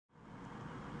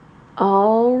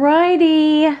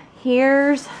Alrighty,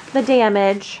 here's the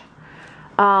damage.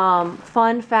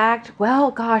 Fun fact,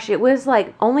 well, gosh, it was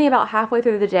like only about halfway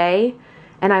through the day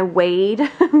and I weighed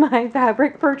my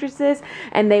fabric purchases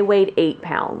and they weighed 8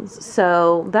 pounds.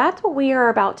 So that's what we are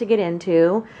about to get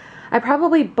into. I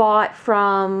probably bought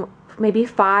from maybe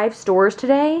 5 stores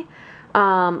today,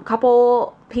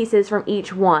 couple pieces from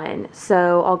each one.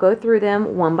 So I'll go through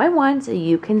them one by one so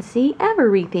you can see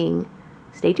everything.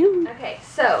 Stay tuned. Okay,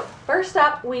 so first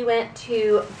up we went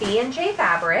to B&J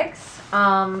Fabrics.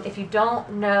 If you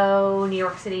don't know New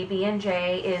York City,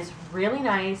 B&J is really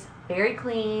nice, very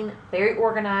clean, very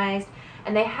organized,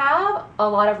 and they have a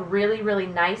lot of really, really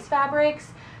nice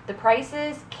fabrics. The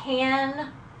prices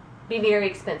can be very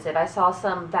expensive. I saw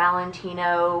some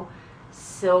Valentino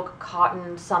silk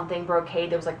cotton something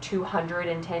brocade that was like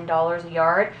 $210 a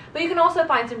yard, but you can also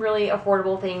find some really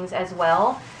affordable things as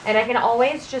well, and I can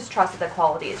always just trust that the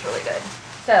quality is really good.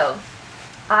 So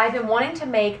I've been wanting to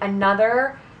make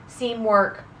another seam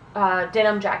work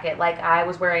denim jacket like I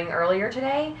was wearing earlier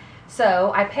today,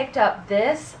 so I picked up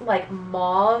this like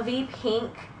mauve-y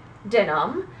pink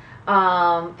denim.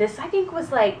 This I think was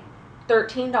like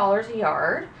 $13 a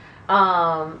yard.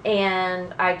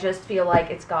 And I just feel like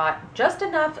it's got just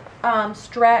enough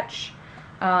stretch,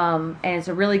 and it's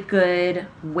a really good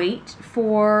weight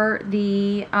for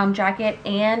the jacket,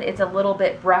 and it's a little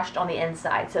bit brushed on the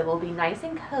inside, so it will be nice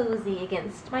and cozy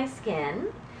against my skin.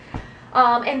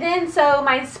 And then so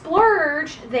my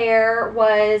splurge there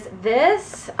was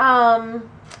this, gosh,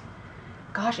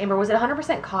 Amber, was it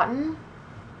 100% cotton?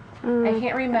 I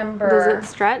can't remember. Does it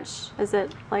stretch? Is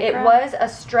it like it was a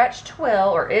stretch twill,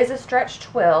 or is a stretch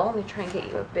twill. Let me try and get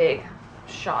you a big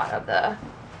shot of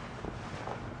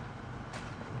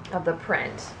the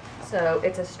print. So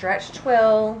it's a stretch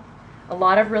twill, a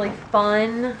lot of really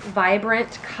fun,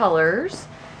 vibrant colors.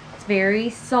 It's very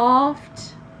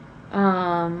soft,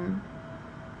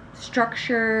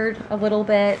 structured a little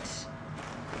bit,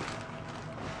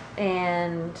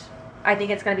 and I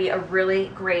think it's going to be a really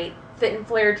great fit and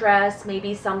flare dress,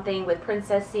 maybe something with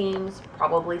princess seams,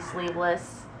 probably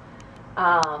sleeveless.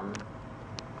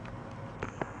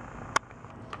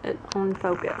 It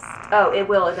unfocused. Oh, it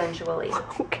will eventually.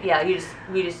 Okay. Yeah, you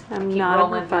just I'm keep not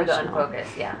rolling through the professional.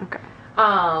 unfocus. Yeah. Okay.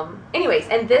 Anyways,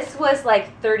 and this was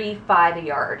like 35 a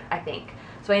yard, I think.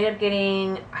 So I ended up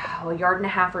getting a yard and a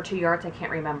half or 2 yards, I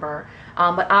can't remember.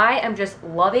 But I am just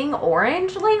loving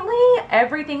orange lately.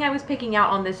 Everything I was picking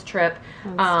out on this trip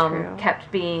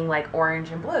kept being like orange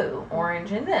and blue,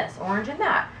 orange and this, orange and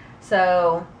that.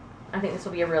 So I think this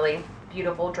will be a really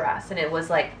beautiful dress, and it was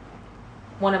like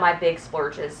one of my big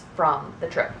splurges from the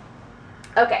trip.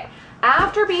 Okay,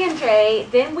 after B&J,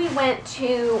 then we went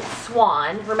to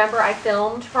Swan. Remember I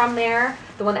filmed from there?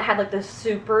 The one that had like the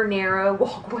super narrow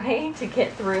walkway to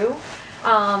get through.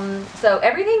 So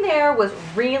everything there was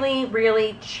really,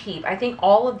 really cheap. I think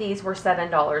all of these were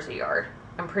 $7 a yard.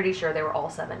 I'm pretty sure they were all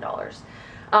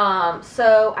 $7.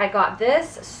 So I got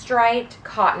this striped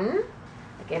cotton,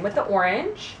 again with the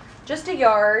orange, just a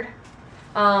yard.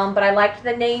 But I liked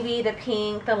the navy, the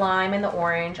pink, the lime, and the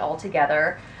orange all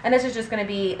together. And this is just going to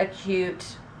be a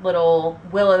cute little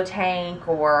willow tank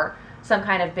or some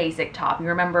kind of basic top. You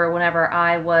remember whenever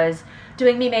I was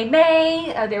doing Me Made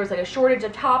May, there was like a shortage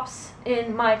of tops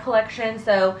in my collection.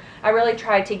 So I really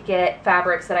tried to get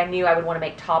fabrics that I knew I would want to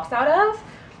make tops out of.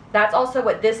 That's also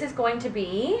what this is going to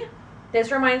be.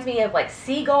 This reminds me of like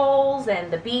seagulls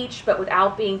and the beach, but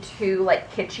without being too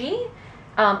like kitschy.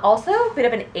 Also a bit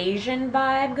of an Asian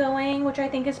vibe going, which I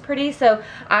think is pretty. So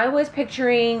I was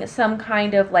picturing some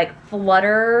kind of like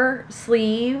flutter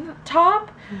sleeve top.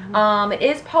 It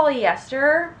is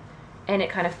polyester, and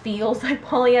it kind of feels like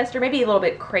polyester, maybe a little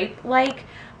bit crepe-like,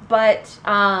 but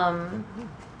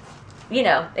you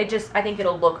know, it just, I think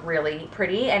it'll look really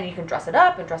pretty, and you can dress it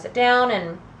up and dress it down,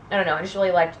 and I don't know, I just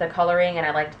really liked the coloring, and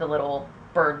I liked the little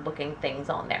bird-looking things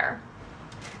on there.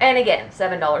 And again,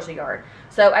 $7 a yard.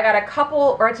 So I got a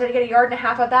couple, or I tried to get a yard and a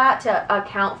half of that to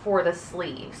account for the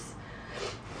sleeves.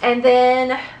 And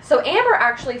then, so Amber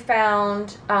actually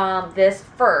found this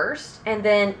first, and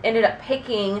then ended up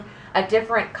picking a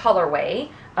different colorway,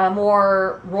 a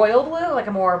more royal blue, like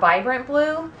a more vibrant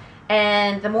blue.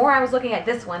 And the more I was looking at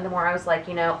this one, the more I was like,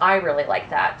 you know, I really like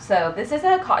that. So this is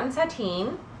a cotton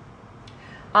sateen,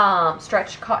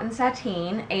 stretched cotton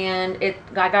sateen, and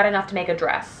I got enough to make a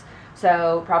dress.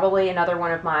 So probably another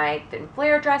one of my fit and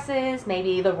flare dresses,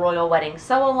 maybe the Royal Wedding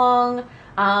Sew Along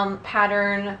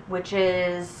pattern, which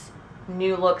is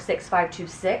New Look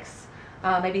 6526,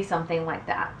 maybe something like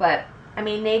that. But I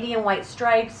mean, navy and white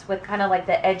stripes with kind of like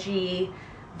the edgy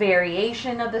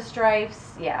variation of the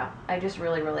stripes. Yeah, I just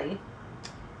really, really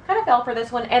kind of fell for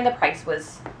this one, and the price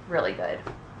was really good.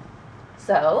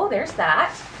 So there's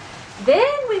that. Then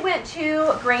we went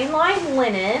to Grain Line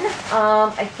Linen.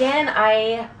 Again,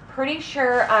 I'm pretty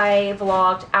sure I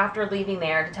vlogged after leaving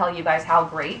there to tell you guys how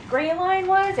great Grain Line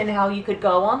was and how you could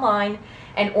go online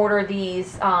and order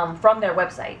these from their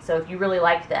website. So if you really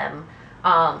like them,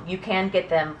 you can get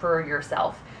them for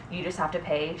yourself. You just have to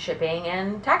pay shipping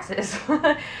and taxes.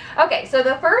 Okay, so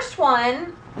the first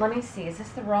one, let me see, is this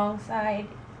the wrong side?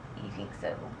 You think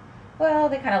so? Well,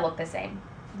 they kind of look the same.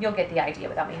 You'll get the idea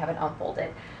without me having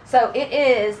unfolded. So it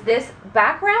is, this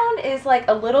background is like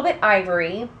a little bit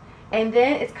ivory, and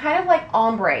then it's kind of like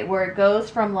ombre, where it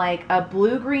goes from like a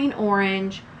blue, green,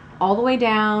 orange, all the way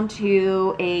down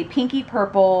to a pinky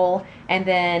purple, and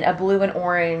then a blue and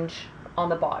orange on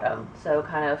the bottom. So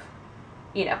kind of,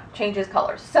 you know, changes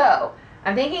colors. So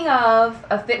I'm thinking of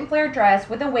a fit and flare dress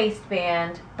with a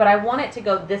waistband, but I want it to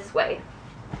go this way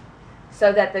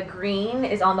so that the green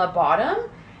is on the bottom,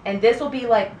 and this will be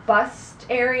like bust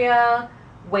area,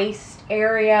 waist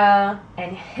area,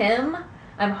 and hem.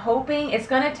 I'm hoping it's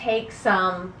gonna take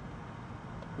some,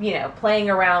 you know, playing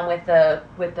around with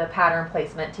the pattern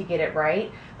placement to get it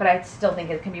right, but I still think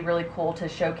it can be really cool to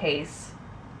showcase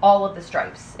all of the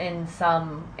stripes in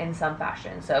some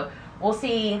fashion. So we'll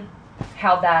see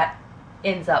how that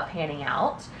ends up panning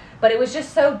out. But it was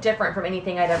just so different from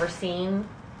anything I'd ever seen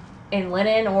in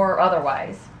linen or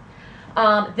otherwise.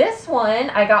 This one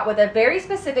I got with a very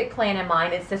specific plan in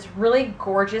mind. It's this really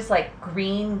gorgeous like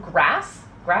green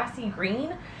grassy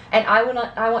green, and I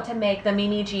want to make the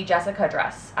Mimi G Jessica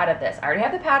dress out of this. I already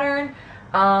have the pattern,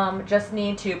 just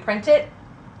need to print it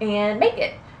and make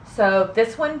it. So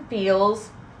this one feels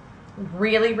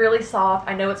really, really soft.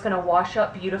 I know it's going to wash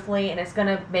up beautifully, and it's going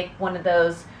to make one of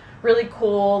those really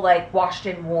cool like washed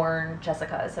and worn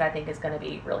Jessicas that I think is going to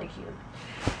be really cute.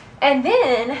 And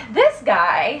then this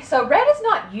guy, so red is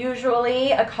not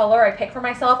usually a color I pick for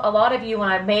myself. A lot of you, when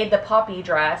I made the poppy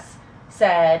dress,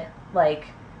 said like,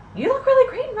 you look really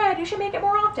great in red, you should make it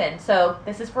more often. So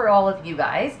this is for all of you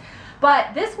guys.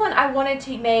 But this one I wanted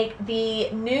to make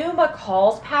the new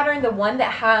McCall's pattern, the one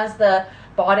that has the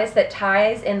bodice that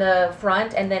ties in the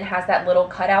front and then has that little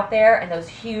cutout there and those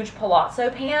huge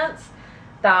palazzo pants.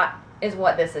 That is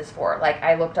what this is for. Like,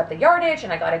 I looked up the yardage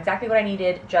and I got exactly what I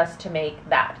needed just to make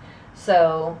that.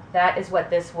 So that is what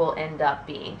this will end up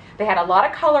being. They had a lot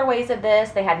of colorways of this.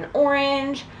 They had an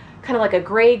orange, kind of like a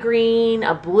gray green,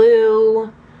 a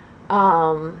blue,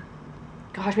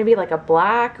 gosh, maybe like a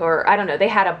black, or I don't know. They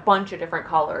had a bunch of different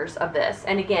colors of this.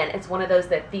 And again, it's one of those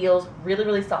that feels really,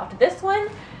 really soft. This one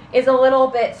is a little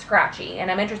bit scratchy, and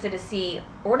I'm interested to see,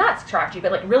 or not scratchy,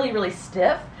 but like really, really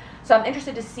stiff. So I'm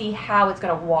interested to see how it's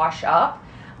going to wash up.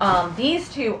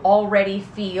 These two already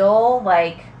feel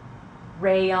like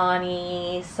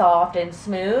rayon-y, soft and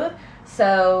smooth.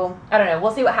 So I don't know.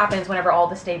 We'll see what happens whenever all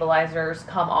the stabilizers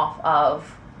come off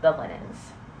of the linens.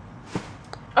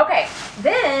 Okay,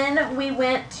 then we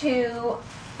went to,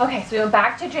 okay, so we went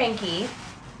back to Janky.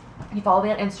 If you follow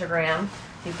me on Instagram,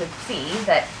 you could see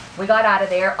that we got out of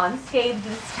there unscathed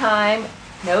this time.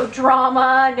 No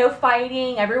drama, no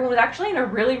fighting. Everyone was actually in a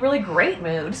really, really great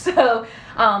mood. So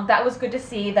that was good to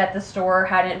see that the store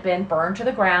hadn't been burned to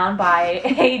the ground by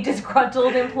a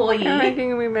disgruntled employee. You're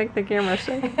making me make the camera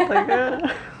shake. Like,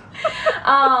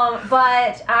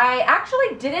 but I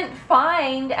actually didn't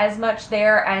find as much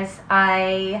there as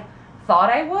I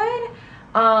thought I would.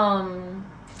 And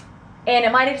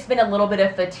it might have just been a little bit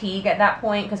of fatigue at that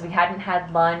point because we hadn't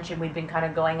had lunch and we'd been kind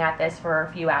of going at this for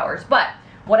a few hours. But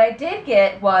what I did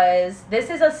get was,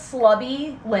 this is a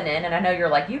slubby linen, and I know you're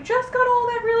like, you just got all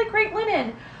that really great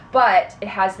linen, but it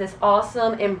has this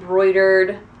awesome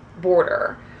embroidered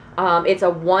border. It's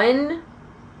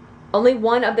only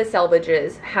one of the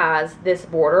selvages has this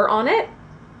border on it,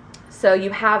 so you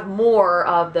have more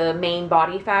of the main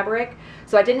body fabric.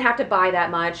 So I didn't have to buy that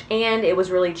much, and it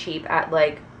was really cheap at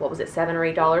like, what was it, $7 or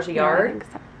 $8 a yard? I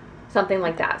think so. Something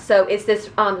like that. So it's this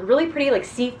really pretty like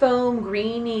seafoam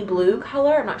greeny blue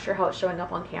color. I'm not sure how it's showing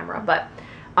up on camera, but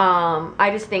I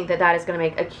just think that that is going to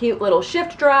make a cute little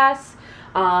shift dress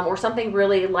or something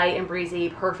really light and breezy,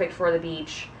 perfect for the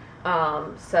beach.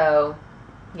 So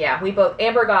yeah, we both,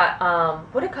 Amber got,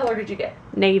 what color did you get?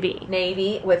 Navy.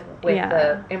 Navy with Yeah,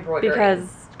 the embroidery.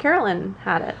 because Carolyn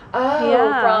had it. Oh,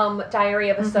 yeah. From Diary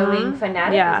of a Sewing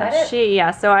Fanatic, Yeah, is that it?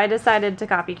 yeah, so I decided to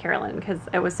copy Carolyn because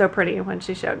it was so pretty when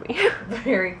she showed me.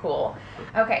 Very cool.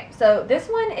 Okay, so this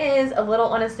one is a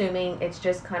little unassuming. It's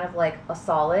just kind of like a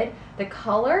solid. The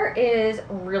color is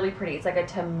really pretty. It's like a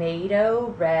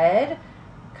tomato red,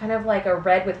 kind of like a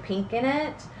red with pink in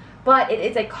it. But it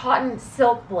is a cotton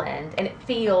silk blend, and it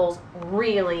feels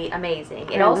really amazing.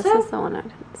 It Yeah, also, this is the one I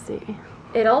didn't see.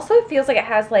 it also feels like it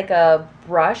has like a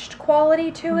brushed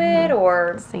quality to it,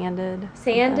 or Sanded.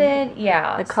 sanded.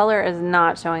 Yeah. The color is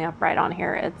not showing up right on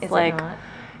here. It's Is it like not?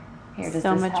 Here, does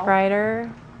so this much help?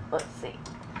 brighter. Let's see.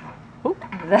 Oop.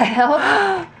 Does that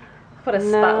help? Put a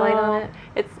spotlight on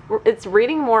it. It's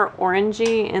reading more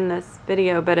orangey in this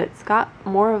video, but it's got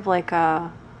more of like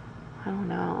a, I don't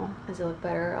know. Does it look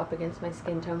better up against my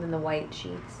skin tone than the white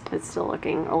sheets? It's still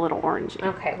looking a little orangey.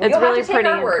 Okay, well, It's you'll really have to take pretty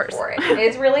our in word person. for it.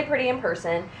 It's really pretty in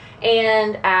person,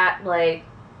 and at like,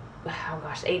 oh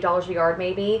gosh, $8 a yard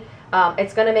maybe.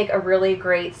 It's going to make a really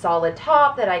great solid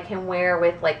top that I can wear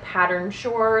with like patterned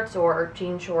shorts or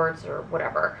jean shorts or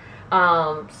whatever.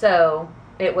 So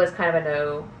it was kind of a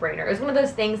no-brainer. It was one of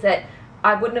those things that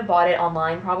I wouldn't have bought it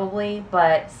online probably,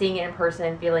 but seeing it in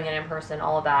person, feeling it in person,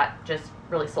 all of that just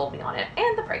really sold me on it,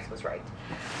 and the price was right.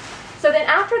 So then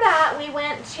after that, we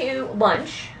went to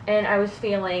lunch, and I was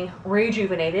feeling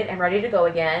rejuvenated and ready to go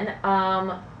again.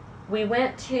 We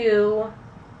went to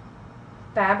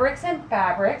Fabrics and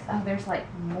Fabrics. Oh, there's like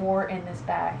more in this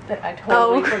bag that I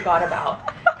totally forgot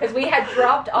about. Because we had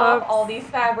dropped off all these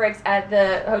fabrics at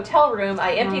the hotel room.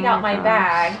 I emptied out my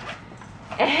bag.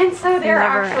 And so there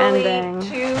are actually ending.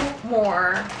 2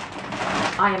 more.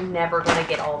 I am never going to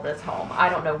get all this home. I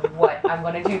don't know what I'm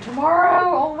going to do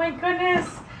tomorrow. Oh my goodness.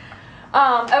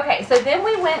 Okay, so then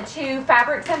we went to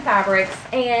Fabrics and Fabrics,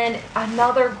 and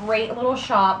another great little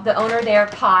shop. The owner there,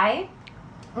 Kai,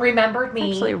 remembered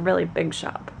me. Actually a really big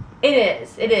shop. It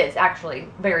is actually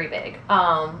very big.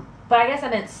 But I guess I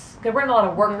meant there weren't a lot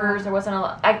of workers. There wasn't a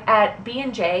lot. At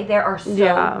B&J, there are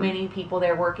so many people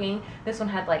there working. This one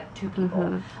had like 2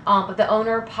 people. But the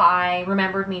owner, Pi,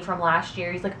 remembered me from last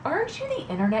year. He's like, "Aren't you the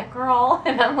internet girl?"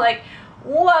 And I'm like,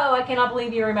 "Whoa, I cannot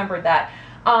believe you remembered that."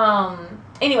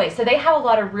 Anyway, so they have a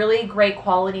lot of really great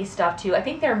quality stuff too. I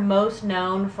think they're most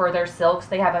known for their silks.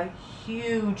 They have a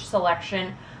huge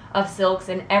selection of silks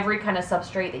in every kind of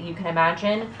substrate that you can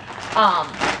imagine.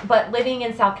 But living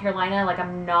in South Carolina, like,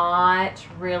 I'm not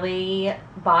really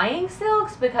buying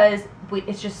silks because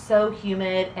it's just so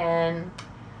humid, and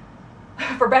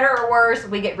for better or worse,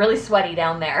 we get really sweaty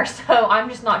down there. So I'm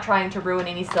just not trying to ruin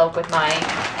any silk with my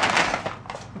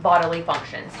bodily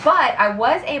functions. But I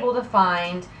was able to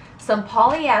find some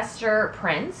polyester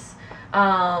prints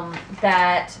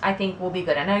that I think will be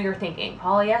good. I know you're thinking,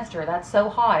 polyester, that's so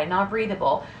hot and not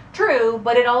breathable. True,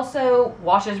 but it also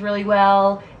washes really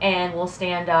well and will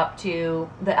stand up to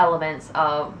the elements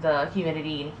of the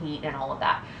humidity and heat and all of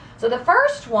that. So the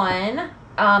first one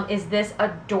is this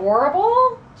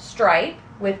adorable stripe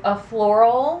with a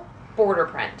floral border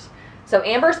print. So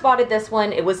Amber spotted this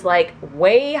one. It was like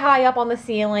way high up on the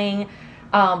ceiling,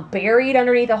 buried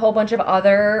underneath a whole bunch of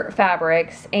other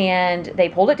fabrics, and they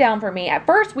pulled it down for me. At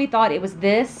first we thought it was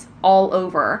this all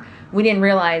over. We didn't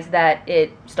realize that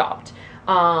it stopped.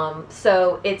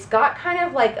 So it's got kind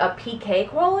of like a PK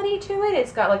quality to it.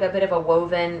 It's got like a bit of a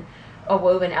woven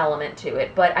element to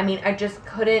it. But I mean, I just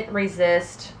couldn't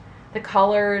resist the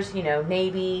colors, you know,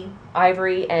 navy,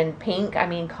 ivory, and pink. I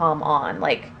mean, come on,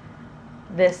 like,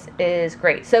 this is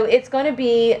great. So it's going to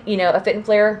be, you know, a fit and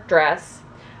flare dress,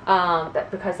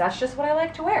 because that's just what I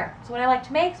like to wear. It's what I like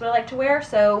to make. It's what I like to wear.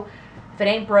 So if it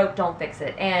ain't broke, don't fix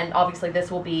it. And obviously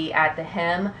this will be at the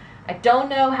hem. I don't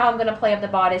know how I'm going to play up the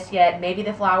bodice yet. Maybe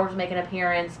the flowers make an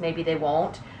appearance. Maybe they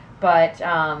won't. But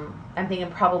I'm thinking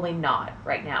probably not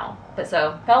right now. But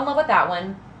so, fell in love with that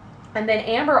one. And then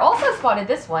Amber also spotted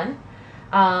this one.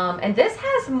 And this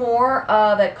has more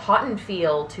of a cotton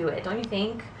feel to it, don't you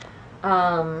think?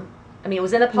 I mean, it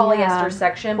was in the polyester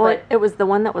section, well, but it was the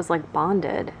one that was like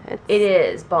bonded. it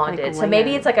is bonded. Like so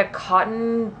maybe it's like a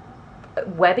cotton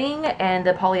webbing and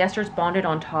the polyester is bonded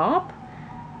on top.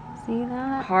 See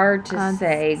that? Hard to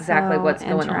say exactly so what's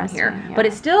going on here. interesting, yeah. But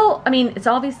it's still, I mean, it's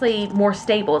obviously more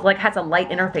stable. It like has a light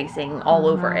interfacing all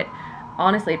over it.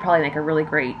 Honestly, it'd probably make a really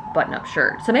great button-up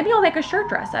shirt. So maybe I'll make a shirt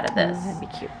dress out of this. That'd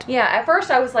be cute. Yeah, at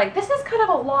first I was like, this is kind of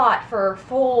a lot for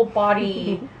full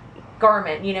body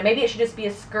garment. You know, maybe it should just be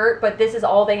a skirt, but this is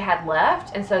all they had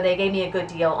left, and so they gave me a good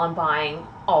deal on buying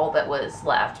all that was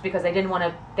left because they didn't want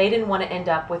to end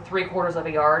up with 3/4 of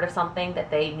a yard of something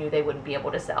that they knew they wouldn't be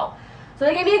able to sell. So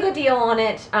they gave me a good deal on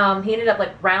it. He ended up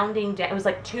like rounding down. It was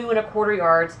like 2 1/4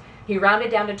 yards. He rounded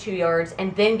down to 2 yards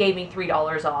and then gave me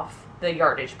 $3 off the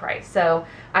yardage price. So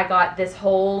I got this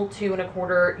whole 2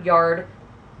 1/4 yard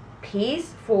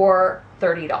piece for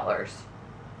 $30.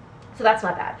 So that's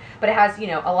not bad. But it has, you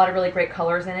know, a lot of really great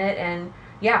colors in it. And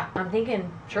yeah, I'm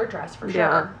thinking shirt dress for sure.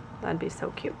 Yeah, that'd be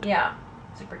so cute. Yeah,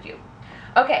 super cute.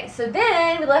 Okay, so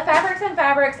then we left Fabrics and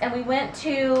Fabrics and we went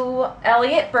to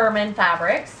Elliott Berman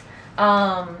Fabrics.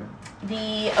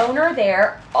 The owner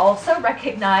there also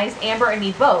recognized Amber and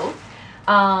me both,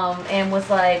 and was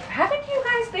like, haven't you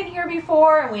guys been here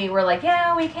before? And we were like,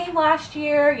 yeah, we came last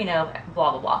year, you know,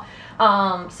 blah, blah,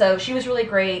 blah. So she was really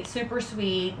great, super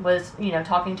sweet, was, you know,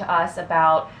 talking to us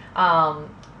about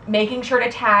making sure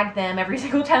to tag them every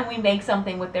single time we make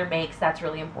something with their makes. That's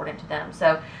really important to them.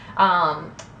 So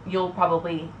you'll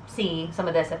probably see some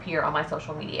of this appear on my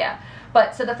social media.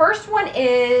 But so the first one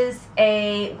is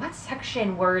what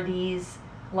section were these,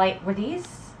 were these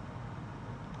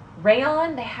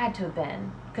rayon? They had to have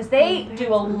been, because they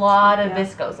do a lot of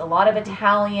viscose, a lot of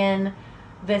Italian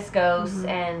viscose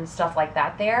and stuff like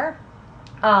that there.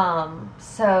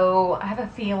 So I have a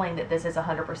feeling that this is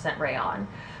 100% rayon,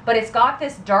 but it's got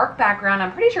this dark background.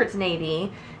 I'm pretty sure it's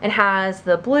navy, and has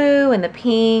the blue and the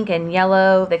pink and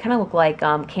yellow. They kind of look like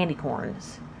candy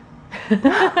corns.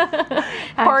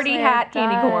 Party hat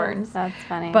candy corns. That's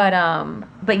funny.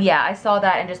 But yeah, I saw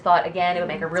that and just thought, again, it would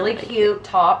make a really cute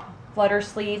top flutter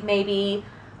sleeve, maybe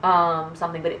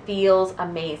something, but it feels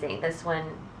amazing. This one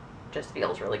just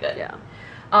feels really good. Yeah.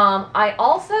 I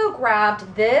also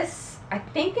grabbed this, I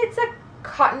think it's a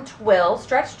cotton twill,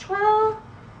 stretch twill.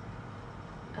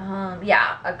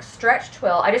 Yeah, a stretch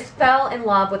twill. I just fell in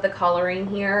love with the coloring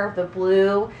here, the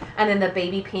blue and then the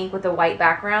baby pink with the white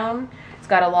background. It's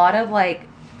got a lot of like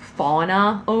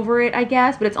fauna over it, I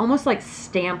guess, but it's almost like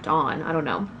stamped on. I don't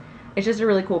know. It's just a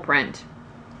really cool print.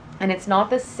 And it's not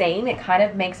the same. It kind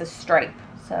of makes a stripe.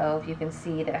 So if you can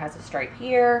see that it has a stripe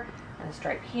here and a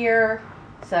stripe here.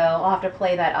 So I'll have to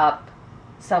play that up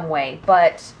some way,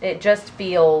 but it just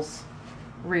feels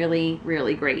really,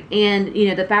 really great. And you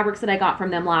know, the fabrics that I got from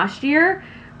them last year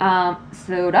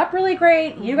sewed up really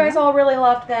great. You guys all really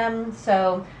loved them,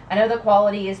 so I know the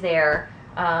quality is there.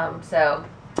 So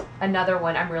another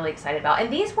one I'm really excited about.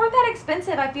 And these weren't that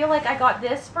expensive. I feel like I got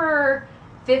this for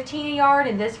 15 a yard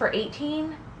and this for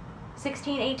 18,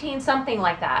 16, 18, something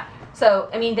like that. So,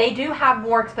 I mean, they do have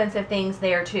more expensive things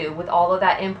there too, with all of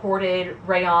that imported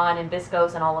rayon and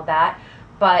viscose and all of that.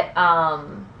 But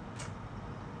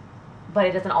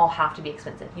it doesn't all have to be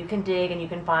expensive. You can dig and you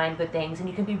can find good things, and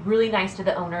you can be really nice to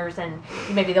the owners, and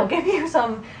maybe they'll give you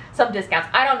some discounts.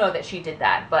 I don't know that she did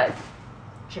that, but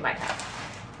she might have,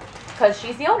 because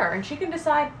she's the owner and she can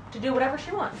decide to do whatever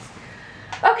she wants.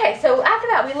 Okay, so after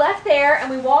that we left there and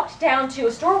we walked down to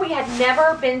a store we had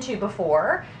never been to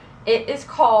before. It is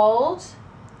called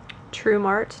True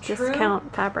Mart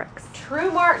Discount Fabrics.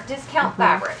 True Mart Discount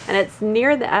Fabrics. And it's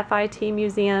near the FIT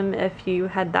Museum. If you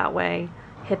head that way,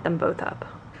 hit them both up.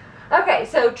 Okay,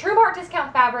 so True Mart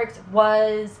Discount Fabrics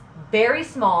was very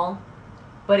small,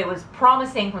 but it was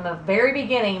promising from the very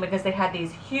beginning, because they had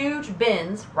these huge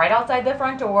bins right outside the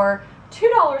front door,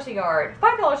 $2 a yard,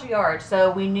 $5 a yard,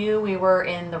 so we knew we were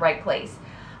in the right place.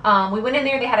 We went in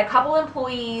there, they had a couple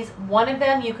employees. One of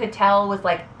them you could tell was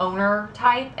like owner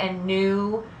type and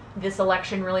knew the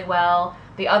selection really well.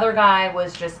 The other guy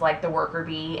was just like the worker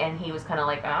bee, and he was kind of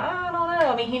like, I don't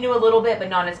know. I mean, he knew a little bit, but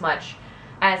not as much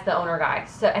as the owner guy.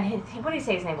 So, and what did he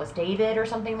say his name was? David or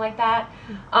something like that.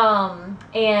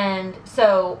 And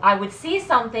so I would see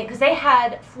something, because they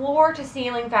had floor to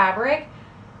ceiling fabric,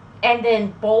 and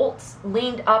then bolts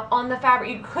leaned up on the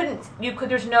fabric.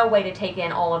 There's no way to take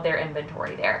in all of their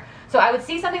inventory there. So I would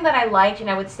see something that I liked, and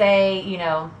I would say, you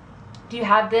know, do you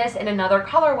have this in another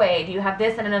colorway? Do you have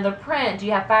this in another print? Do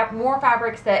you have more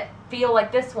fabrics that feel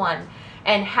like this one?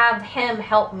 And have him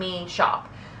help me shop.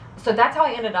 So that's how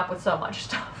I ended up with so much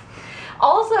stuff.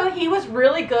 Also, he was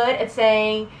really good at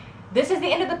saying, this is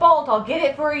the end of the bolt, I'll give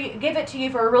it to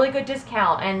you for a really good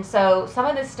discount. And so some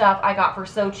of this stuff I got for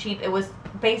so cheap. It was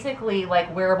basically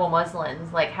like wearable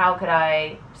muslins. Like, how could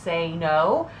I say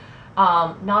no?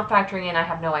 Not factoring in, I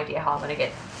have no idea how I'm going to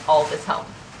get all of this home.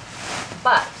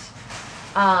 But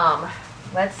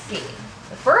let's see.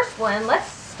 The first one, let's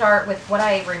start with what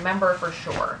I remember for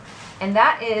sure. And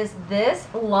that is this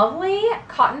lovely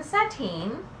cotton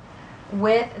sateen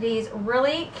with these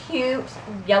really cute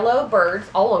yellow birds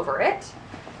all over it.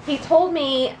 He told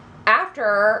me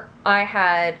after I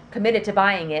had committed to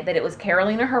buying it that it was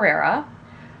Carolina Herrera.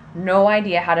 No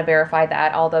idea how to verify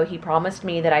that, although he promised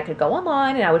me that I could go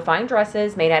online and I would find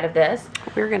dresses made out of this.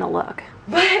 We're gonna look.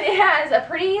 But it has a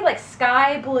pretty like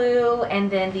sky blue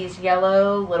and then these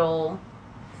yellow little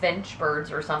finch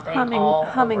birds or something.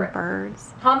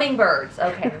 Hummingbirds. Hummingbirds.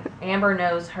 Okay. Amber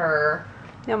knows her.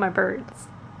 No, my birds.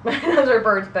 Knows her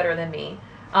birds better than me.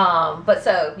 But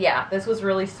so yeah, this was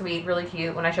really sweet, really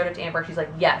cute. When I showed it to Amber, she's like,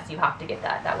 yes, you have to get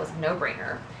that. That was a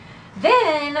no-brainer.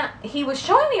 Then he was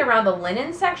showing me around the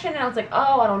linen section, and I was like,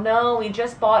 oh, I don't know. We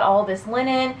just bought all this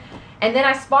linen. And then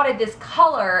I spotted this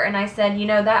color, and I said, you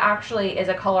know, that actually is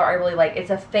a color I really like.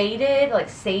 It's a faded, like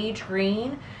sage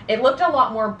green. It looked a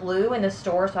lot more blue in the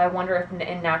store, so I wonder if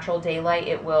in natural daylight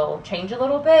it will change a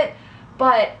little bit.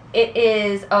 But it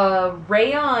is a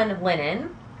rayon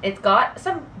linen. It's got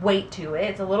some weight to it.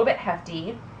 It's a little bit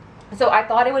hefty. So I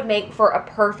thought it would make for a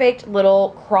perfect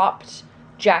little cropped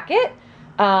jacket,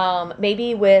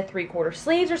 maybe with 3/4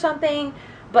 sleeves or something.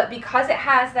 But because it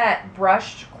has that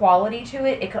brushed quality to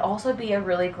it, it could also be a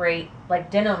really great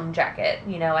like denim jacket.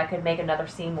 You know, I could make another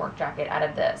seam work jacket out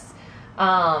of this.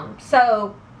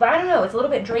 But I don't know, it's a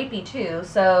little bit drapey too,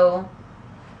 so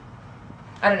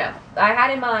I don't know. I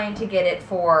had in mind to get it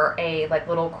for a like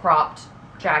little cropped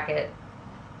jacket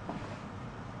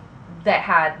that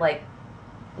had like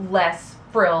less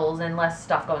frills and less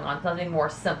stuff going on, something more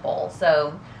simple.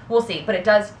 So we'll see, but it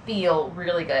does feel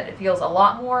really good. It feels a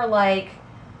lot more like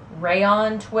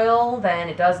rayon twill than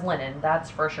it does linen, that's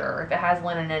for sure. If it has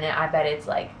linen in it, I bet it's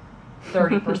like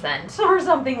 30% or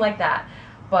something like that.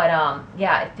 But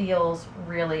yeah, it feels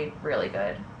really, really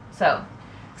good. So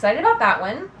excited about that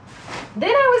one. Then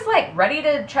I was like ready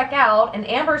to check out, and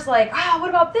Amber's like, oh, what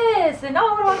about this? And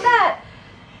oh, what about that?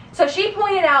 So she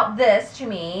pointed out this to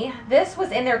me. This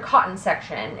was in their cotton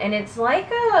section, and it's like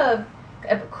a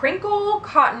crinkle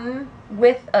cotton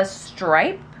with a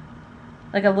stripe,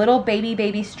 like a little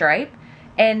baby stripe.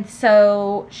 And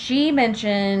so she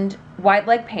mentioned wide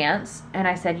leg pants, and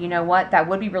I said, you know what, that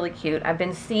would be really cute. I've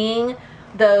been seeing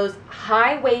those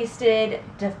high-waisted,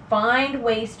 defined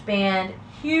waistband,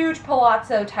 huge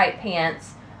palazzo type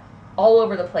pants all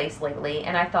over the place lately,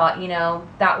 and I thought, you know,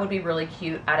 that would be really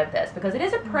cute out of this, because it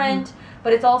is a print,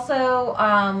 but it's also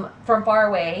from far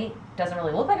away, doesn't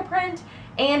really look like a print,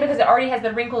 and because it already has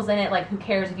the wrinkles in it, like who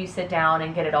cares if you sit down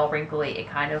and get it all wrinkly, it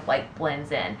kind of like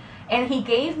blends in. And he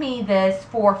gave me this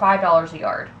for $5 a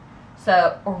yard.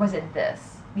 So, or was it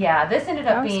this? Yeah, this ended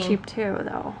up being... That was cheap too,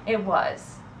 though. It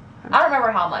was. I don't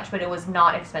remember how much, but it was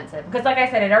not expensive. Because like I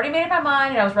said, I'd already made up my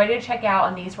mind, and I was ready to check out,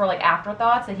 and these were like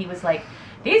afterthoughts, and he was like,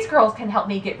 these girls can help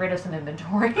me get rid of some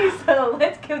inventory, so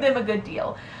let's give them a good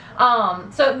deal.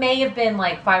 So it may have been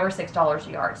like $5 or $6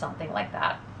 a yard, something like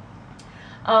that.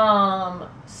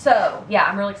 So yeah,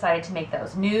 I'm really excited to make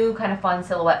those. New kind of fun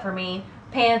silhouette for me.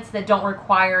 Pants that don't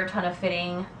require a ton of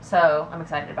fitting, so I'm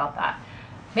excited about that.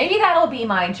 Maybe that'll be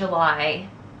my July,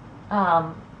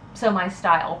 so my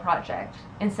style project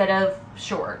instead of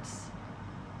shorts.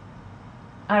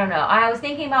 I don't know. I was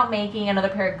thinking about making another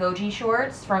pair of goji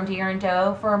shorts from Deer and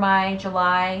Doe for my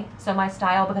July, so my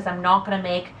style, because I'm not going to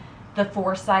make the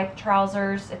Forsyth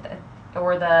trousers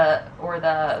or the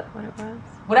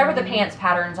whatever the pants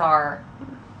patterns are.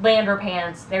 Lander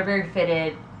pants, they're very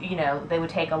fitted, you know, they would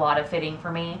take a lot of fitting for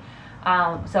me.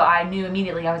 So I knew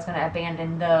immediately I was going to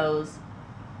abandon those,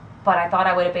 but I thought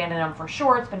I would abandon them for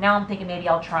shorts, but now I'm thinking maybe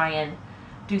I'll try and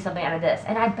do something out of this.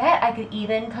 And I bet I could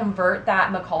even convert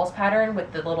that McCall's pattern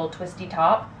with the little twisty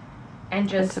top and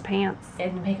just into pants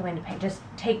and make them into pants. Just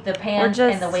take the pants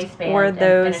and the waistband or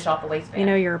those, and finish off the waistband. You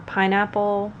know, your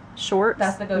pineapple shorts.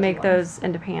 That's the go-to make ones. those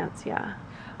into pants. Yeah.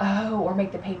 Oh, or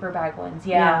make the paper bag ones.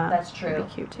 Yeah, that's true. That'd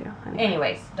be cute too.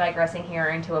 Anyways, digressing here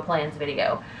into a plans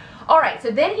video. All right,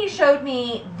 so then he showed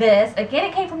me this. Again,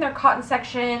 it came from their cotton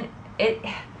section.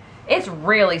 It's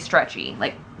really stretchy,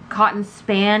 like cotton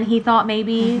span. He thought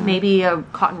maybe a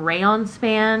cotton rayon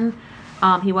span.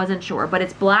 He wasn't sure, but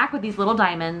it's black with these little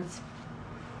diamonds.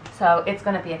 So it's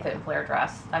gonna be a fit and flare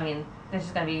dress. I mean, this is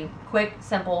gonna be quick,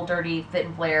 simple, dirty fit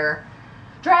and flare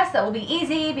dress that will be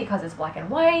easy because it's black and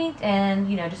white, and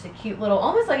you know, just a cute little,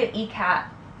 almost like an ECAT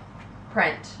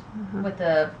print with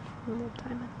the little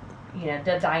diamonds. You know,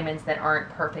 the diamonds that aren't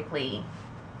perfectly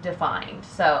defined.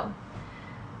 So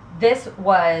this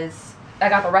was, I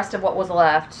got the rest of what was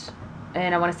left,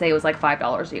 and I want to say it was like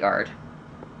 $5 a yard.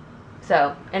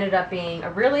 So ended up being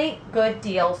a really good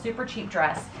deal, super cheap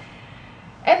dress.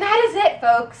 And that is it,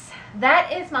 folks.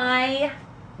 That is my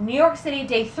New York City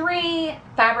Day 3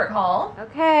 fabric haul.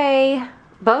 Okay,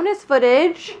 bonus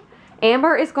footage.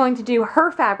 Amber is going to do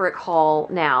her fabric haul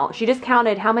now. She just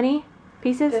counted how many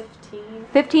pieces? 15.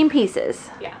 15 pieces.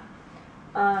 Yeah.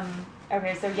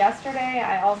 Okay, so yesterday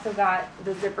I also got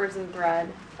the zippers and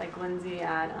thread, like Lindsay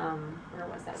at, where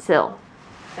was that? Sill.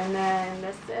 And then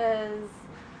this is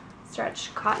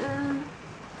stretch cotton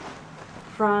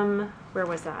from, where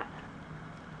was that?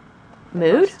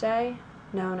 Mood? First day?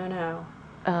 No.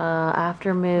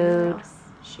 After Mood.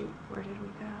 Shoot, where did we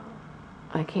go?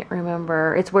 I can't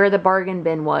remember. It's where the bargain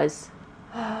bin was.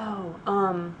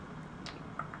 Oh,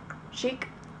 Chic.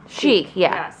 Chic,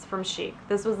 yeah. Yes, from Chic.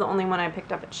 This was the only one I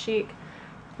picked up at Chic.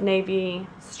 Navy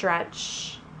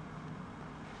stretch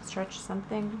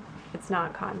something. It's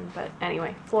not cotton, but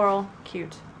anyway, floral,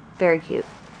 cute. Very cute.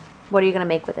 What are you going to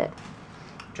make with it?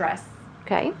 Dress.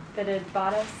 Okay. Fitted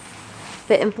bodice.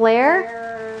 Fit and flare.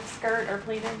 Flare skirt or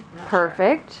pleated. Not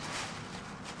Perfect.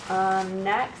 Sure.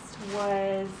 Next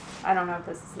was, I don't know if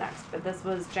this is next, but this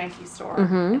was Janky Store.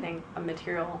 Mhm. I think a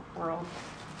Material World.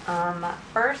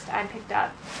 First I picked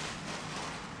up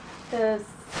this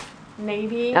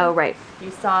navy. Oh, right.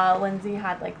 You saw Lindsay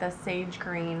had like the sage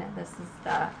green. This is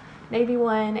the navy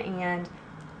one, and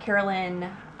Carolyn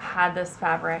had this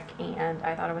fabric, and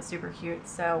I thought it was super cute.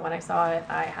 So when I saw it,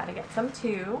 I had to get some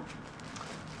too.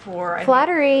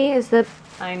 Flattery is the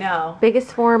I know.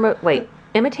 biggest form of, wait,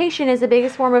 imitation is the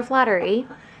biggest form of flattery.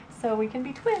 So we can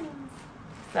be twins.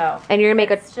 So. And you're going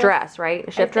to make it's a dress, right?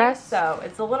 A shift dress? So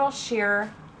it's a little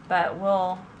sheer, but you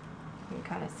can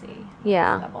kind of see.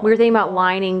 Yeah. Double. We were thinking about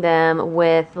lining them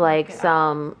with like Look it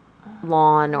some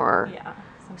lawn or Yeah.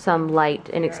 some light,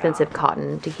 Figure it inexpensive out.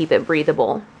 cotton to keep it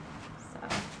breathable.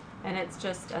 So, and it's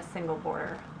just a single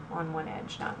border on one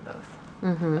edge, not both.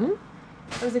 Mm-hmm.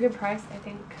 It was a good price, I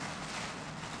think.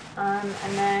 And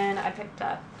then I picked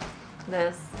up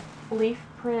this leaf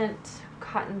print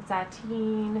cotton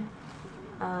sateen.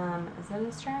 Is it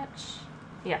a stretch?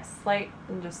 Yes,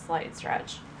 just slight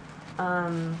stretch.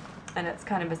 And it's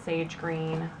kind of a sage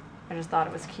green. I just thought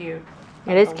it was cute.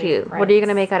 It is The leaf cute. What are you going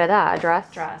to make prints. out of that? A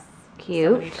dress? Dress. Cute.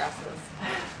 So many dresses.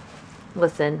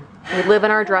 Listen, we live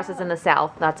in our dresses in the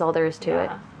South. That's all there is to it.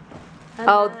 Yeah. And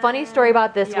Oh, then- funny story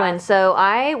about this one. yes. So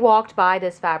I walked by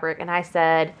this fabric and I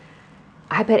said,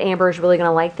 I bet Amber is really going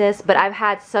to like this. But I've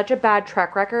had such a bad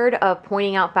track record of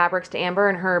pointing out fabrics to Amber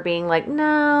and her being like,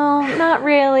 no, not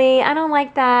really. I don't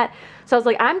like that. So I was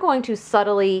like, I'm going to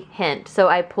subtly hint. So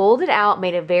I pulled it out,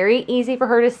 made it very easy for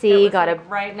her to see. It was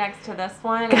right next to this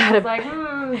one. And got I was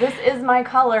like, this is my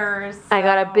colors. I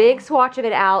got a so- big swatch of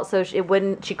it out so she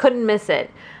couldn't miss it.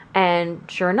 And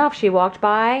sure enough, she walked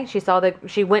by, she'd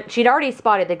already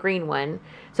spotted the green one.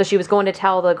 So she was going to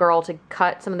tell the girl to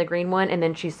cut some of the green one, and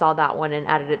then she saw that one and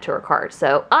added it to her cart.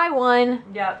 So I won.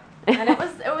 Yep. And it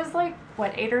was like,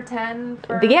 what, 8 or 10?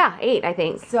 Yeah, 8, I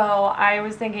think. So I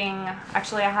was thinking,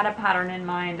 actually I had a pattern in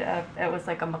mind of, it was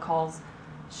like a McCall's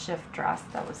shift dress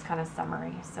that was kind of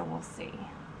summery. So we'll see.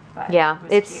 But Yeah, it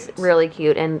was it's cute. really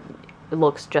cute and it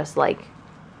looks just like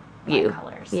My you.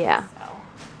 colors. Yeah. So.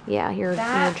 Yeah, you're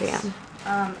That, jam.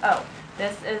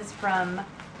 This is from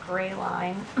Gray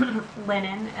Line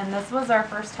Linen, and this was our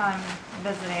first time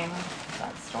visiting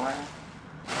that store.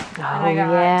 Oh, I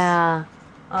got, yeah.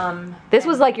 This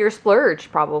was and- like your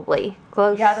splurge, probably.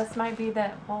 Close. Yeah, this might be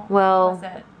the, Well, what was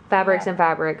it? Fabrics Yeah. and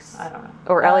Fabrics. I don't know.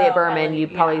 Or Elliot Oh, Berman, you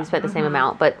probably yeah. spent the same Mhm.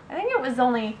 amount, but I think it was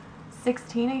only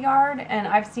 $16 a yard, and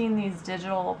I've seen these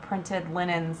digital printed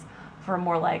linens for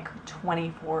more like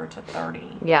 24 to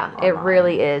 30. yeah, it online.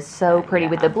 really is so pretty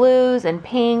with Yeah. the blues and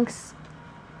pinks.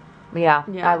 Yeah,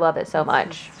 Yeah. I love it so It's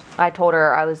much. just I told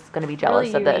her I was going to be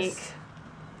jealous really of unique, this.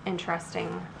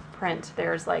 interesting print.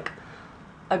 There's like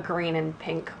a green and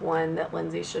pink one that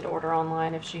Lindsay should order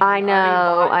online if she I hasn't know,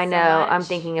 already bought I so know. much. I'm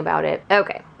thinking about it.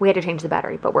 Okay, we had to change the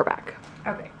battery, but we're back.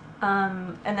 Okay.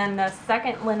 And then the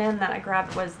second linen that I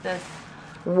grabbed was this.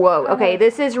 Whoa, okay,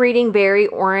 this is reading very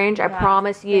orange. I Yeah,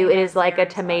 promise you it same is as like a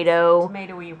yours, tomato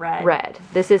tomatoey red. red.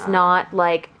 This is not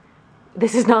like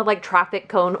traffic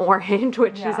cone orange,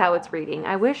 which is how Yeah. it's reading.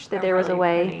 I wish that They're there was a really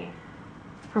way pretty.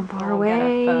 from far We'll get a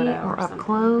away photo or or up something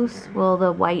close. later. Will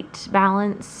the white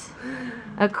balance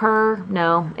occur?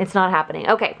 No, it's not happening.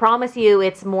 Okay, promise you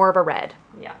it's more of a red.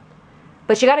 Yeah.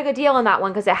 But she got a good deal on that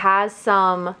one because it has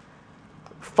some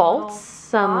faults,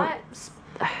 some spots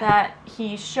that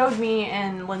he showed me,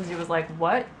 and Lindsay was like,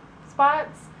 "What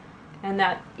spots?" And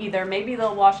that either maybe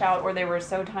they'll wash out, or they were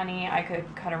so tiny I could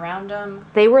cut around them.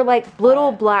 they were like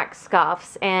little But- black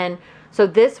scuffs, and so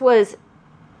this was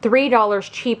 $3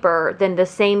 cheaper than the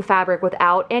same fabric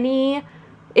without any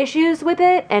issues with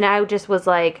it. And I just was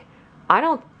like, I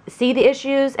don't see the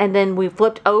issues. And then we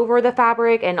flipped over the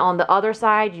fabric, and on the other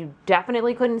side you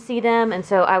definitely couldn't see them. And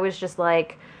so I was just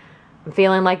like, I'm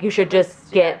feeling like you should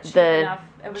just get cheap the enough.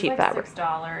 It was cheap like fabric.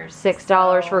 $6.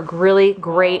 $6 for really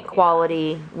great yeah.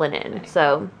 quality linen.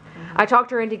 So I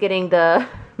talked her into getting the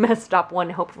messed up one.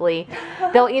 Hopefully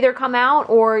they'll either come out,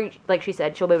 or like she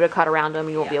said, she'll be able to cut around them.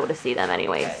 You won't be able to see them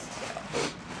anyways.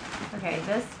 Okay,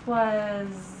 this was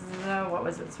what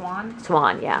was it? Swan.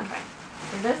 Swan, yeah. Okay.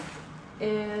 So this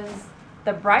is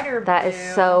the brighter That blue.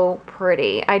 is so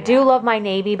pretty. I do Yeah. love my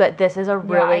navy, but this is a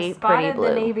really I spotted pretty blue.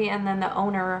 the navy, and then the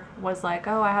owner was like,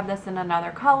 "Oh, I have this in another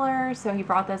color," so he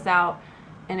brought this out,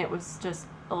 and it was just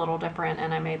a little different,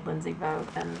 and I made Lindsay vote,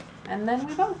 and then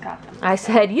we both got them. I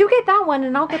said, you get that one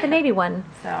and I'll get the navy one.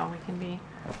 So we can be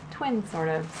twins, sort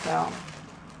of. So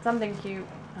something cute.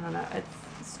 I don't know.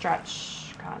 It's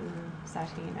stretch cotton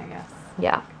sateen, I guess.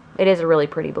 Yeah, it is a really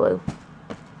pretty blue.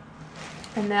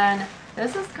 And then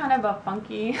this is kind of a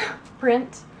funky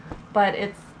print, but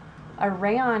it's a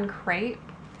rayon crepe.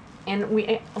 And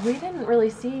we didn't really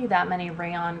see that many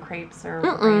rayon crepes or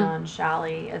rayon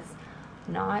challis. It's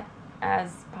not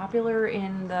as popular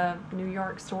in the New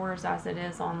York stores as it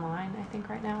is online, I think,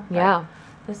 right now. But yeah.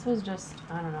 this was just,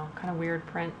 I don't know, kind of weird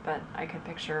print, but I could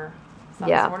picture some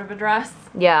Yeah. sort of a dress.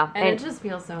 Yeah. And it just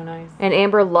feels so nice. And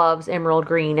Amber loves emerald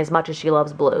green as much as she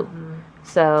loves blue.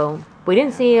 So we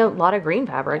didn't see a lot of green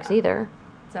fabrics either.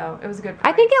 So it was a good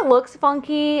price. I think it looks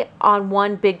funky on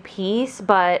one big piece,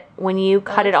 but when you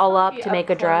cut it all up to make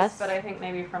a dress. But I think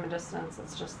maybe from a distance,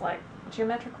 it's just like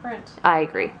geometric print. I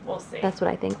agree. We'll see. That's what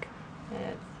I think.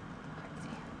 It's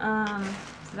crazy.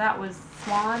 So that was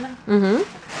Swan. Mm-hmm.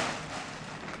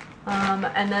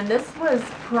 And then this was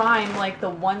Prime, like the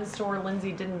one store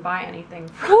Lindsay didn't buy anything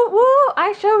from. Woo woo!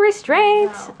 I show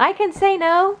restraint. No. I can say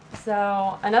no.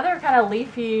 So another kind of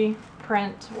leafy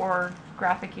print or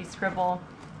graphic-y scribble.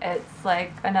 It's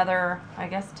like another, I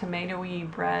guess,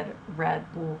 tomatoey red,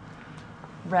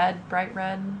 bright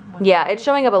red. Yeah, it's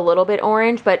showing up a little bit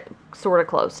orange, but sort of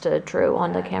close to true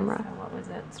on the camera. So what was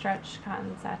it? Stretch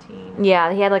cotton sateen.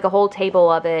 Yeah, he had like a whole table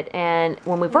of it, and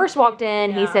when we first walked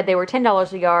in, he said they were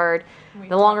 $10 a yard.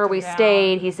 The longer we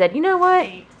stayed, he said, you know what?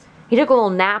 8. He took a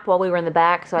little nap while we were in the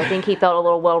back, so I think he felt a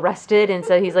little well rested, and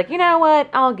so he's like, you know what?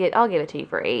 I'll give it to you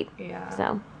for 8. Yeah.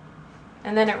 So.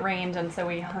 And then it rained, and so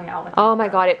we hung out with. Oh my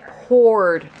God! It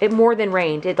poured. It more than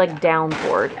rained. It like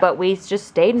downpoured. But we just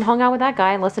stayed and hung out with that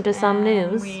guy and listened to some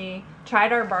news. We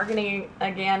tried our bargaining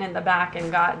again in the back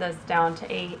and got this down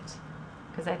to 8,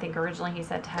 because I think originally he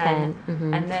said 10.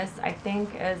 And this I think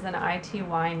is an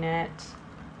ITY knit.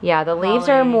 Yeah, the leaves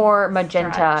are more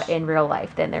magenta stretch in real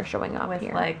life than they're showing up with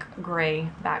here. like gray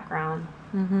background.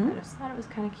 I just thought it was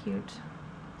kind of cute.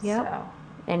 Yep. So.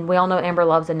 And we all know Amber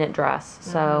loves a knit dress,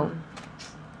 so.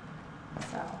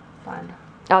 So fun.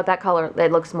 Oh, that color,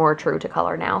 it looks more true to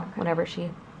color now whenever she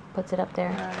puts it up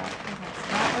there.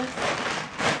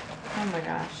 Oh my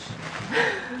gosh.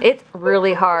 It's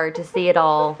really hard to see it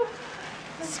all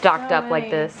stocked up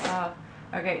like this.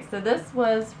 Okay, so this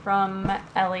was from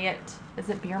Elliot. Is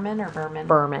it Bierman or Berman?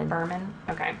 Berman. Berman.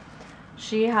 Okay.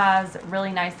 She has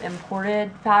really nice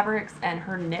imported fabrics, and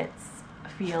her knits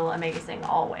feel amazing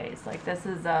always. Like this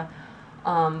is a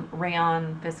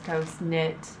rayon viscose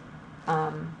knit.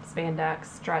 Spandex,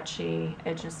 stretchy.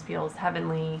 It just feels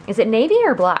heavenly. Is it navy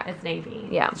or black? It's navy.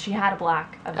 Yeah. She had a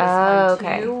black of this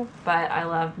one too, but I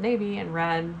love navy and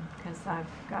red because I've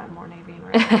got more navy and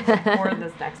red for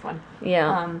this next one.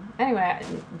 Yeah. Anyway,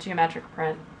 geometric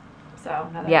print. So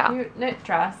another cute knit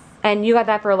dress. And you got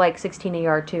that for like 16 a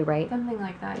yard too, right? Something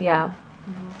like that. Yeah.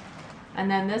 And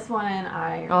then this one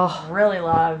I really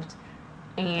loved,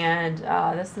 and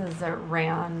this is a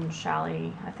rayon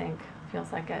challis, I think.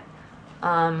 Feels like it.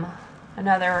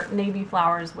 Another navy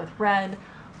flowers with red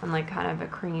on like kind of a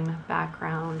cream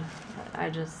background.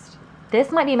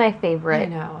 This might be my favorite. I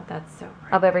know, that's so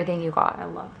pretty. Of everything you got. I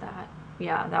love that.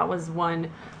 Yeah, that was one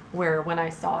where when I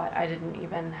saw it, I didn't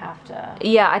even have to.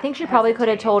 Yeah, I think she probably could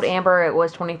have told Amber it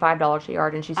was $25 a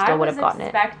yard and she still would have gotten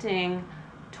it. I was expecting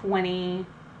 20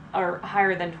 or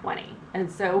higher than 20. And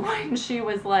so when she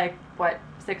was like, what,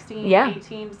 16,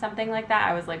 18, something like that,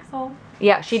 I was like, sold.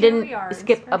 Yeah, she didn't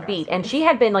skip a beat. And she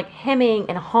had been like hemming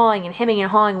and hawing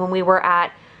when we were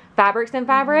at Fabrics and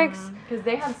Fabrics. Because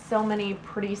they had so many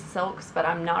pretty silks, but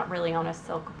I'm not really on a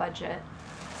silk budget.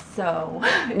 So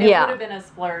it would have been a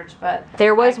splurge. But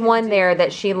there was one there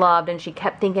that she loved and she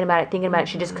kept thinking about it.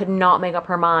 She just could not make up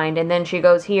her mind. And then she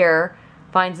goes here,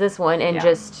 finds this one, and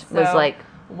just was like,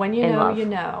 when you know, you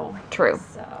know. True.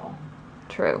 So.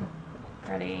 True.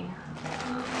 Ready.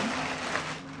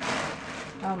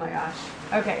 Oh my gosh.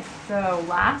 Okay, so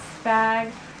last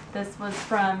bag. This was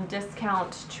from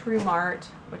Discount True Mart,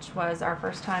 which was our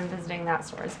first time visiting that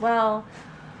store as well.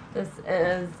 This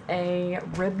is a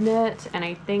rib knit, and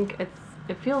I think it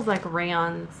feels like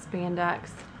rayon spandex.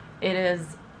 It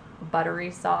is buttery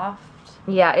soft.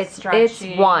 Yeah, it's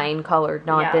wine colored,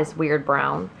 not this weird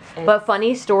brown. But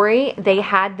funny story, they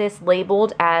had this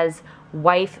labeled as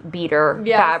wife beater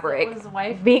fabric. It was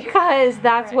wife because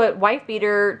that's what wife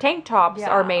beater tank tops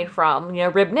are made from,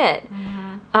 rib knit.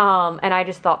 And I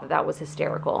just thought that was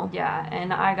hysterical. Yeah,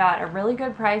 and I got a really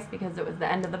good price because it was the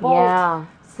end of the bolt. Yeah.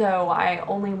 So I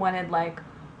only wanted like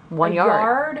 1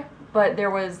 yard. But there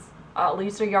was at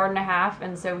least 1.5 yards,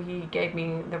 and so he gave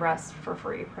me the rest for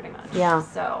free, pretty much. Yeah.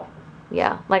 So.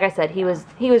 Yeah, like I said, he was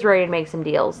ready to make some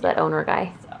deals. That owner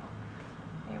guy. So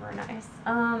they were nice.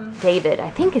 David, I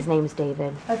think his name's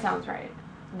David. That sounds right.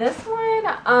 This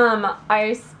one,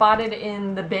 I spotted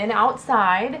in the bin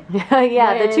outside.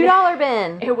 Yeah, the $2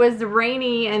 bin. It was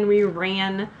rainy and we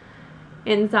ran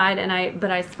inside,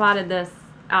 but I spotted this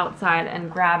outside and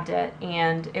grabbed it,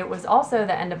 and it was also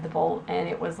the end of the bolt, and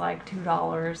it was like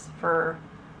 $2 for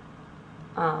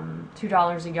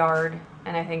 $2 a yard,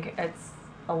 and I think it's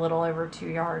a little over 2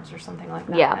 yards or something like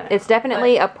that. Yeah, it's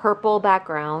definitely a purple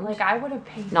background. Like, I would have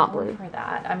paid not more blue for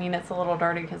that. I mean, it's a little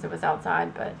dirty because it was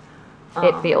outside, but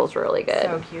it feels really good.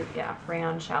 So cute. Yeah,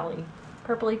 rayon challis,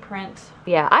 purpley print.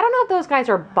 Yeah, I don't know if those guys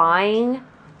are buying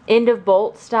end of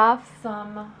bolt stuff,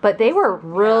 but they were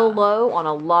real low on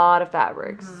a lot of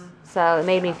fabrics. So it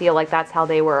made me feel like that's how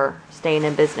they were staying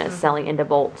in business, selling end of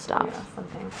bolt stuff. Yeah,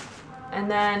 something. And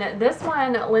then this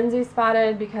one Lindsay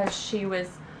spotted because she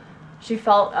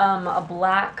felt a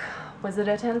black, was it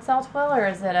a tencel twill or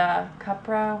is it a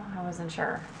cupro? I wasn't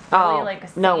sure. Really, like a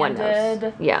sanded, no one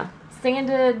knows. Yeah.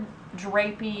 Sanded,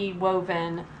 drapey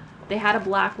woven. They had a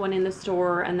black one in the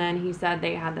store, and then he said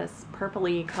they had this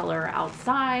purpley color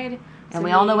outside. And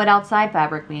we all know what outside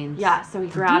fabric means. Yeah, so he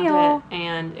grabbed it,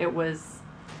 and it was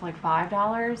like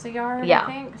 $5 a yard, I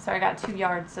think. So I got 2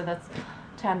 yards, so that's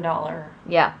 $10.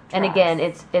 Yeah, and again,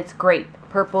 it's grape,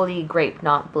 purpley grape,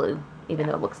 not blue, even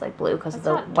though it looks like blue because of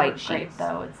the white sheets. Grape,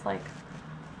 though. It's like,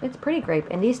 it's pretty grape,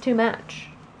 and these two match.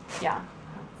 Yeah,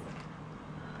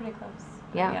 pretty close.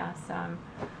 Yeah. Yeah, so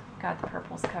got the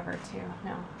purples covered too.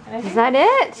 No. Is that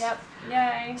it? Yep.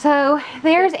 Yay. So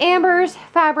there's Amber's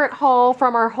fabric haul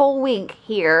from our whole week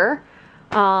here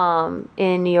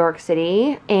in New York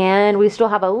City, and we still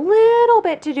have a little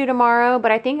bit to do tomorrow,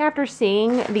 but I think after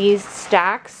seeing these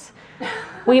stacks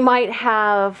we might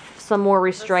have some more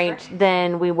restraint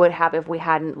than we would have if we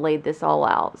hadn't laid this all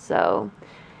out. So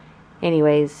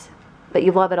anyways, but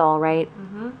you love it all, right?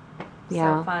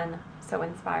 Yeah. So fun, so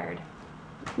inspired.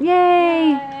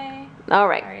 Yay. Yay. All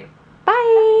right. All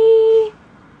right.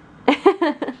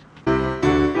 Bye.